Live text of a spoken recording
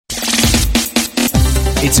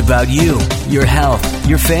It's about you, your health,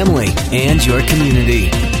 your family, and your community.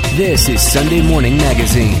 This is Sunday Morning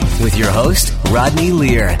Magazine with your host, Rodney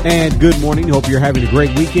Lear. And good morning. Hope you're having a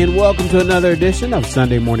great weekend. Welcome to another edition of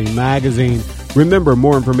Sunday Morning Magazine. Remember,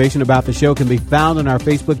 more information about the show can be found on our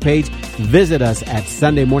Facebook page. Visit us at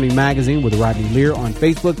Sunday Morning Magazine with Rodney Lear on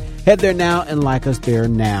Facebook. Head there now and like us there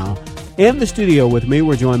now. In the studio with me,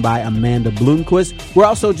 we're joined by Amanda Bloomquist. We're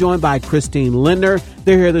also joined by Christine Linder.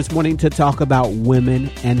 They're here this morning to talk about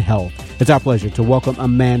women and health. It's our pleasure to welcome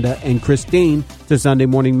Amanda and Christine to Sunday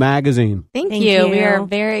Morning Magazine. Thank you. We are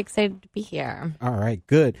very excited to be here. All right,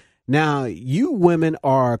 good. Now, you women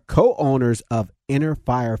are co-owners of Inner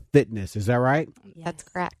Fire Fitness. Is that right? Yes. That's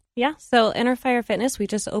correct. Yeah. So Inner Fire Fitness, we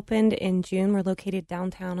just opened in June. We're located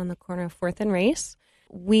downtown on the corner of 4th and Race.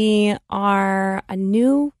 We are a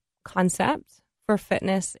new concept for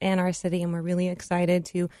fitness in our city, and we're really excited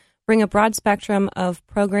to bring a broad spectrum of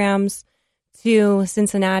programs to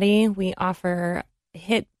Cincinnati. We offer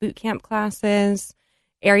HIIT boot camp classes,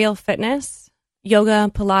 aerial fitness,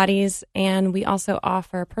 yoga, Pilates, and we also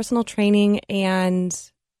offer personal training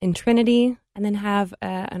and in Trinity, and then have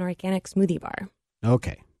an organic smoothie bar.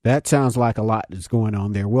 Okay. That sounds like a lot that's going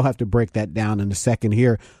on there. We'll have to break that down in a second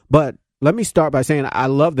here. But let me start by saying I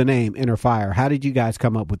love the name Inner Fire. How did you guys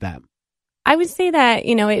come up with that? I would say that,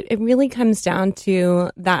 it really comes down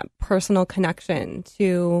to that personal connection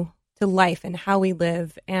to life and how we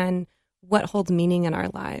live and what holds meaning in our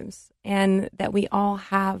lives, and that we all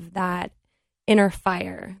have that inner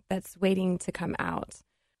fire that's waiting to come out.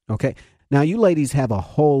 Okay. Now, you ladies have a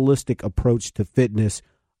holistic approach to fitness.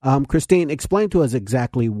 Christine, explain to us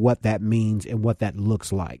exactly what that means and what that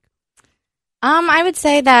looks like. I would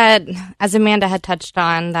say that, as Amanda had touched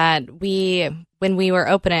on, that when we were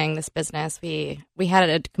opening this business, we had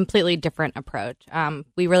a completely different approach.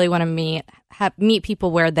 We really want to meet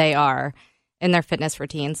people where they are in their fitness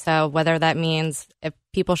routine. So whether that means if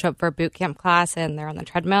people show up for a boot camp class and they're on the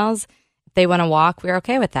treadmills, if they want to walk, we're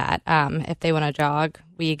okay with that. If they want to jog,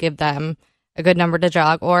 we give them a good number to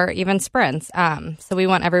jog, or even sprints. So we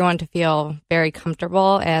want everyone to feel very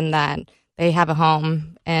comfortable and that they have a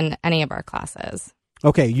home in any of our classes.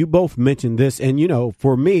 Okay, you both mentioned this, and,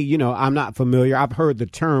 for me, I'm not familiar. I've heard the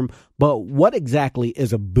term, but what exactly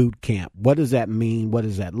is a boot camp? What does that mean? What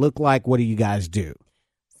does that look like? What do you guys do?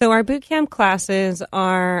 So our boot camp classes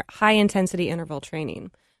are high-intensity interval training.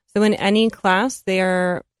 So in any class,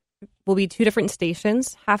 there will be two different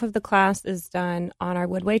stations. Half of the class is done on our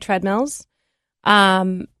Woodway treadmills,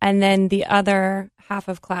 and then the other half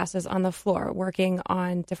of class is on the floor, working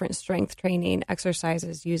on different strength training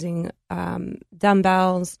exercises using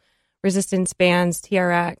dumbbells, resistance bands,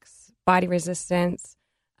 TRX, body resistance.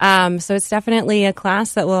 So it's definitely a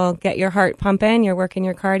class that will get your heart pumping. You're working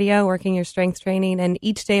your cardio, working your strength training, and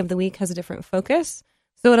each day of the week has a different focus.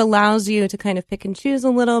 So it allows you to kind of pick and choose a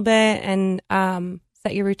little bit and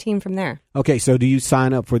set your routine from there. Okay, so do you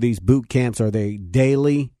sign up for these boot camps? Are they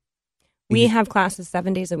daily? We have classes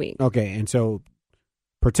 7 days a week. Okay, and so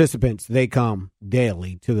participants, they come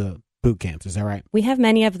daily to the boot camps. Is that right? We have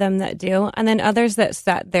many of them that do, and then others that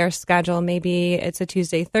set their schedule. Maybe it's a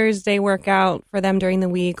Tuesday, Thursday workout for them during the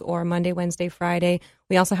week, or Monday, Wednesday, Friday.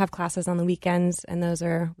 We also have classes on the weekends, and those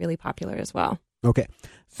are really popular as well. Okay.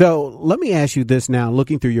 So let me ask you this now.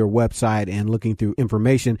 Looking through your website and looking through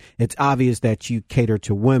information, it's obvious that you cater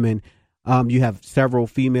to women. You have several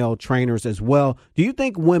female trainers as well. Do you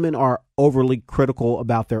think women are overly critical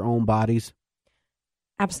about their own bodies?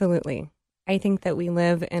 Absolutely. I think that we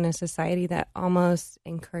live in a society that almost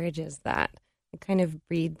encourages that. It kind of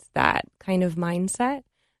breeds that kind of mindset.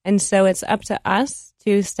 And so it's up to us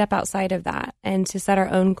to step outside of that and to set our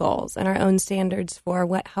own goals and our own standards for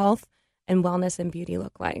what health and wellness and beauty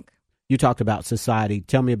look like. You talked about society.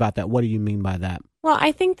 Tell me about that. What do you mean by that? Well,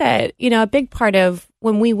 I think that, a big part of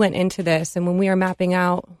when we went into this and when we are mapping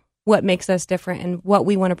out what makes us different and what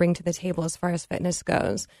we want to bring to the table as far as fitness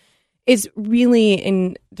goes is really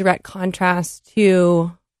in direct contrast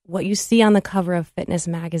to what you see on the cover of fitness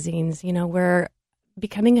magazines. We're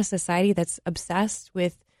becoming a society that's obsessed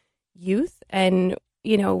with youth and,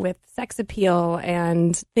 with sex appeal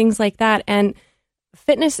and things like that. And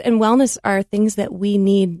fitness and wellness are things that we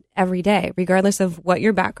need every day, regardless of what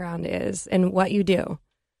your background is and what you do.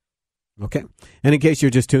 Okay. And in case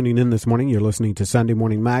you're just tuning in this morning, you're listening to Sunday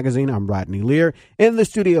Morning Magazine. I'm Rodney Lear. In the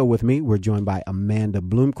studio with me, we're joined by Amanda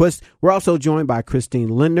Bloomquist. We're also joined by Christine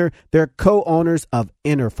Linder. They're co-owners of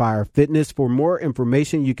Inner Fire Fitness. For more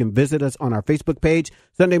information, you can visit us on our Facebook page,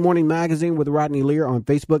 Sunday Morning Magazine with Rodney Lear on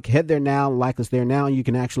Facebook. Head there now, like us there now, and you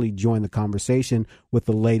can actually join the conversation with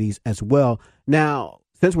the ladies as well. Now,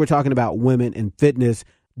 since we're talking about women in fitness,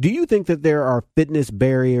 do you think that there are fitness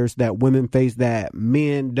barriers that women face that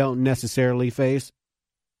men don't necessarily face?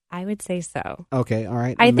 I would say so. Okay, all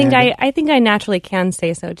right. I think I naturally can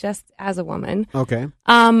say so, just as a woman. Okay.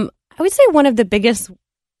 I would say one of the biggest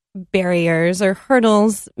barriers or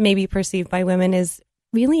hurdles maybe perceived by women is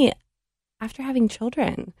really after having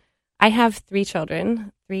children. I have 3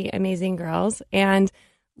 children, 3 amazing girls, and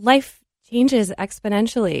life changes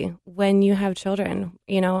exponentially when you have children.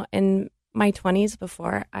 You know, in my 20s,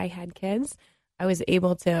 before I had kids, I was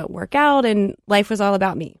able to work out and life was all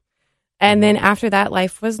about me. And then after that,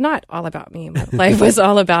 life was not all about me. Life was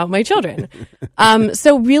all about my children.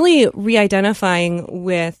 So really re-identifying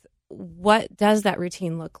with what does that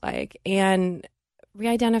routine look like, and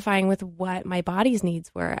re-identifying with what my body's needs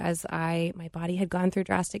were as my body had gone through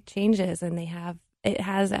drastic changes, and it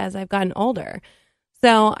has as I've gotten older.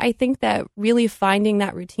 So I think that really finding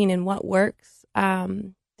that routine and what works,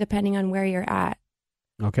 depending on where you're at.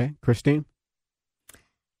 Okay, Christine?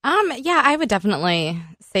 Yeah, I would definitely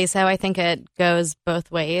say so. I think it goes both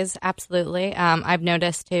ways. Absolutely. I've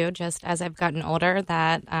noticed too, just as I've gotten older,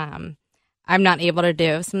 that I'm not able to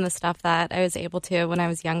do some of the stuff that I was able to when I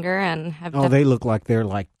was younger. And they look like they're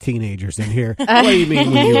like teenagers in here. What do you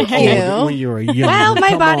mean when you were old, when you were young? Well,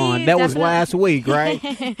 my body on. That was last week, right?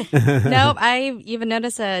 Nope. I even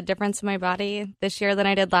noticed a difference in my body this year than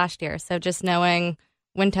I did last year. So just knowing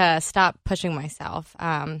when to stop pushing myself,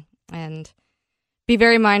 and be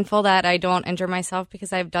very mindful that I don't injure myself,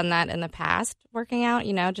 because I've done that in the past working out,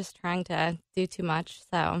 just trying to do too much.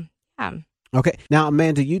 So, yeah. Okay. Now,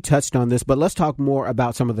 Amanda, you touched on this, but let's talk more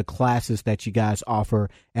about some of the classes that you guys offer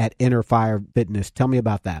at Inner Fire Fitness. Tell me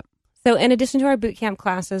about that. So in addition to our boot camp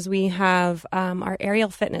classes, we have our aerial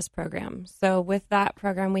fitness program. So with that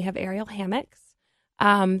program, we have aerial hammocks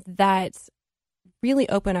that really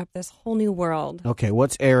open up this whole new world. Okay,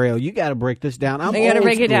 what's aerial? You got to break this down. I got to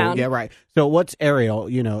break it down. Yeah, right. So what's aerial?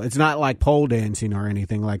 It's not like pole dancing or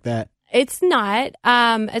anything like that. It's not.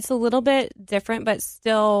 It's a little bit different, but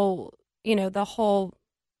still, the whole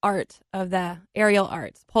art of the aerial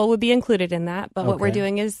arts. Pole would be included in that, but what we're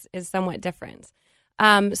doing is somewhat different.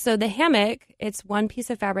 So the hammock, it's one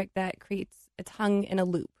piece of fabric that it's hung in a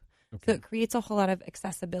loop. Okay. So it creates a whole lot of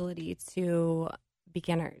accessibility to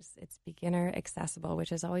beginners. It's beginner accessible,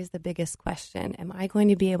 which is always the biggest question. Am I going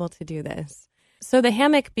to be able to do this? So the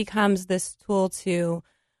hammock becomes this tool to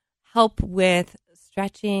help with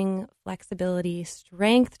stretching, flexibility,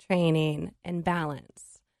 strength training, and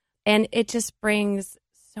balance. And it just brings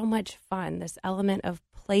so much fun, this element of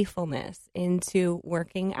playfulness into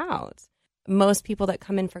working out. Most people that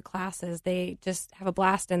come in for classes, they just have a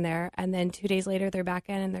blast in there. And then 2 days later, they're back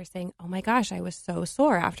in and they're saying, oh my gosh, I was so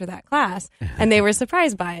sore after that class. And they were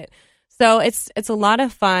surprised by it. So it's a lot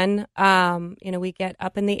of fun. We get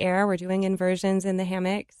up in the air. We're doing inversions in the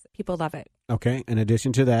hammocks. People love it. Okay. In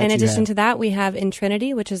addition to that, we have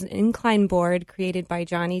Intrinity, which is an incline board created by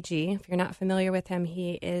Johnny G. If you're not familiar with him,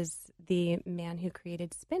 he is the man who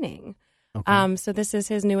created spinning. Okay. So this is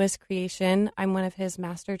his newest creation. I'm one of his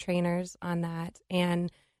master trainers on that, and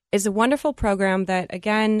it's a wonderful program that,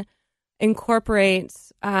 again,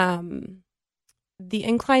 incorporates the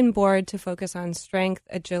incline board to focus on strength,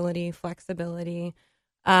 agility, flexibility,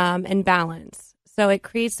 and balance. So it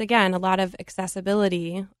creates, again, a lot of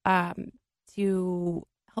accessibility to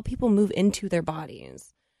help people move into their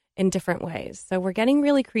bodies in different ways. So we're getting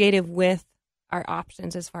really creative with our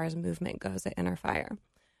options as far as movement goes at Inner Fire.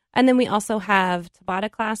 And then we also have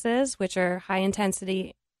Tabata classes, which are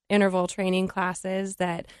high-intensity interval training classes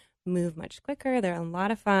that move much quicker. They're a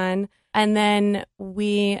lot of fun. And then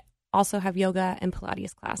we also have yoga and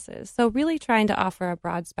Pilates classes. So really trying to offer a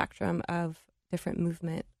broad spectrum of different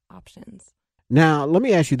movement options. Now, let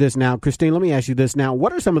me ask you this now, Christine,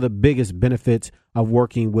 what are some of the biggest benefits of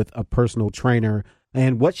working with a personal trainer,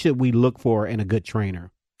 and what should we look for in a good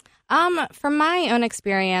trainer? From my own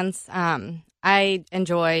experience, I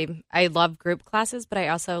love group classes, but I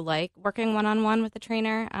also like working one-on-one with the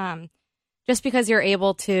trainer, just because you're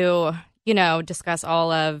able to, discuss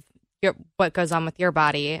all of what goes on with your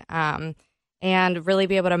body, and really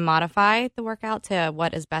be able to modify the workout to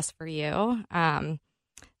what is best for you.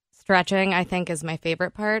 Stretching, I think, is my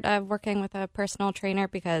favorite part of working with a personal trainer,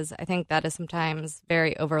 because I think that is sometimes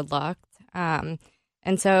very overlooked. And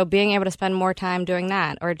so being able to spend more time doing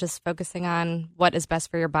that, or just focusing on what is best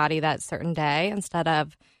for your body that certain day instead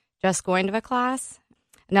of just going to a class.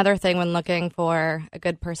 Another thing when looking for a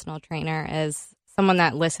good personal trainer is someone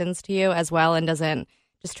that listens to you as well and doesn't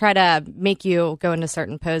just try to make you go into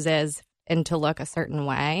certain poses and to look a certain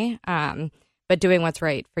way, but doing what's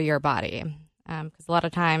right for your body. Because a lot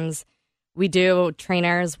of times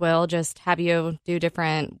trainers will just have you do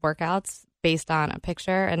different workouts based on a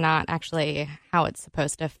picture and not actually how it's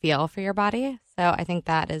supposed to feel for your body. So I think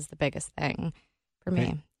that is the biggest thing for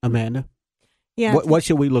me. Amanda? Yeah. What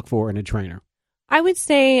should we look for in a trainer? I would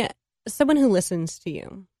say someone who listens to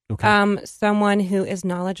you. Okay. Someone who is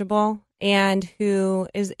knowledgeable and who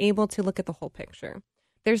is able to look at the whole picture.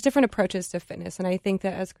 There's different approaches to fitness. And I think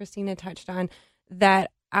that, as Christina touched on,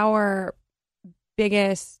 that our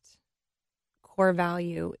biggest core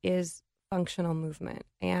value is functional movement.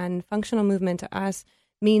 And functional movement to us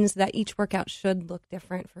means that each workout should look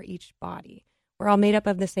different for each body. We're all made up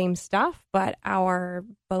of the same stuff, but our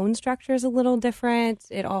bone structure is a little different.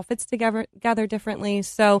 It all fits together differently.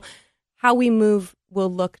 So how we move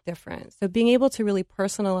will look different. So being able to really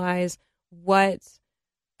personalize what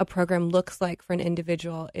a program looks like for an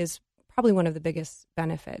individual is probably one of the biggest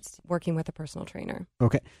benefits working with a personal trainer.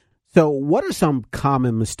 Okay. So what are some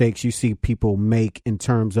common mistakes you see people make in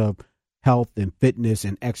terms of health and fitness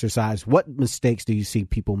and exercise? What mistakes do you see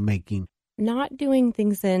people making? Not doing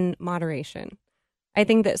things in moderation. I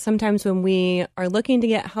think that sometimes when we are looking to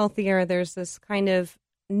get healthier, there's this kind of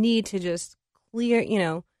need to just clear,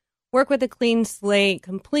 work with a clean slate,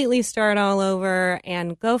 completely start all over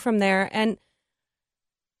and go from there. And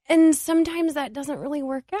sometimes that doesn't really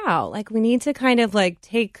work out. Like, we need to kind of like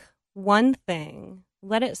take one thing,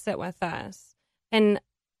 let it sit with us and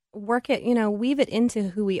work it, weave it into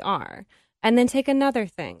who we are, and then take another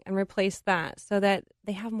thing and replace that so that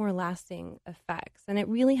they have more lasting effects. And it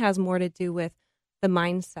really has more to do with the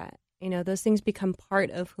mindset. Those things become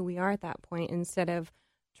part of who we are at that point, instead of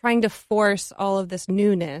trying to force all of this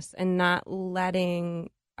newness and not letting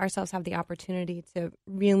ourselves have the opportunity to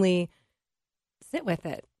really sit with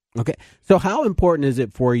it. Okay. So how important is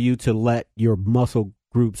it for you to let your muscle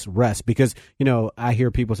groups rest? Because, I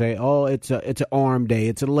hear people say, oh, it's an arm day,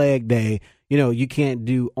 it's a leg day. You can't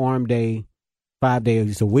do arm day 5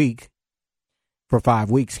 days a week for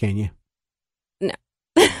 5 weeks, can you? No.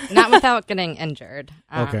 Not without getting injured.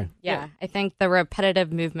 Okay. Yeah. I think the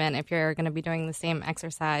repetitive movement, if you're going to be doing the same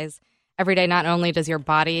exercise every day, not only does your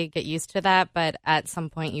body get used to that, but at some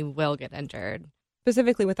point you will get injured.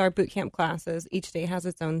 Specifically with our boot camp classes, each day has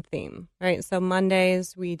its own theme, right? So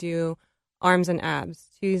Mondays we do arms and abs.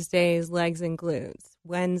 Tuesdays, legs and glutes.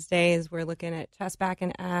 Wednesdays, we're looking at chest, back,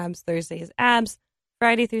 and abs. Thursdays, abs.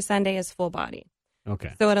 Friday through Sunday is full body.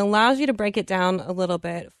 Okay. So it allows you to break it down a little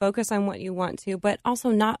bit, focus on what you want to, but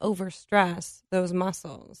also not overstress those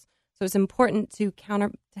muscles. So it's important to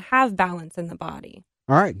have balance in the body.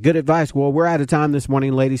 All right. Good advice. Well, we're out of time this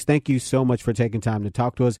morning, ladies. Thank you so much for taking time to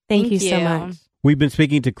talk to us. Thank you so much. We've been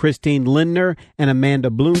speaking to Christine Lindner and Amanda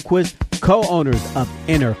Bloomquist, co-owners of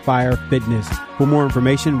Inner Fire Fitness. For more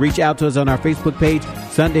information, reach out to us on our Facebook page,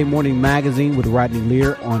 Sunday Morning Magazine with Rodney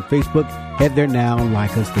Lear on Facebook. Head there now and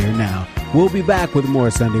like us there now. We'll be back with more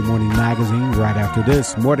Sunday Morning Magazine right after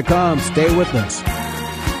this. More to come. Stay with us.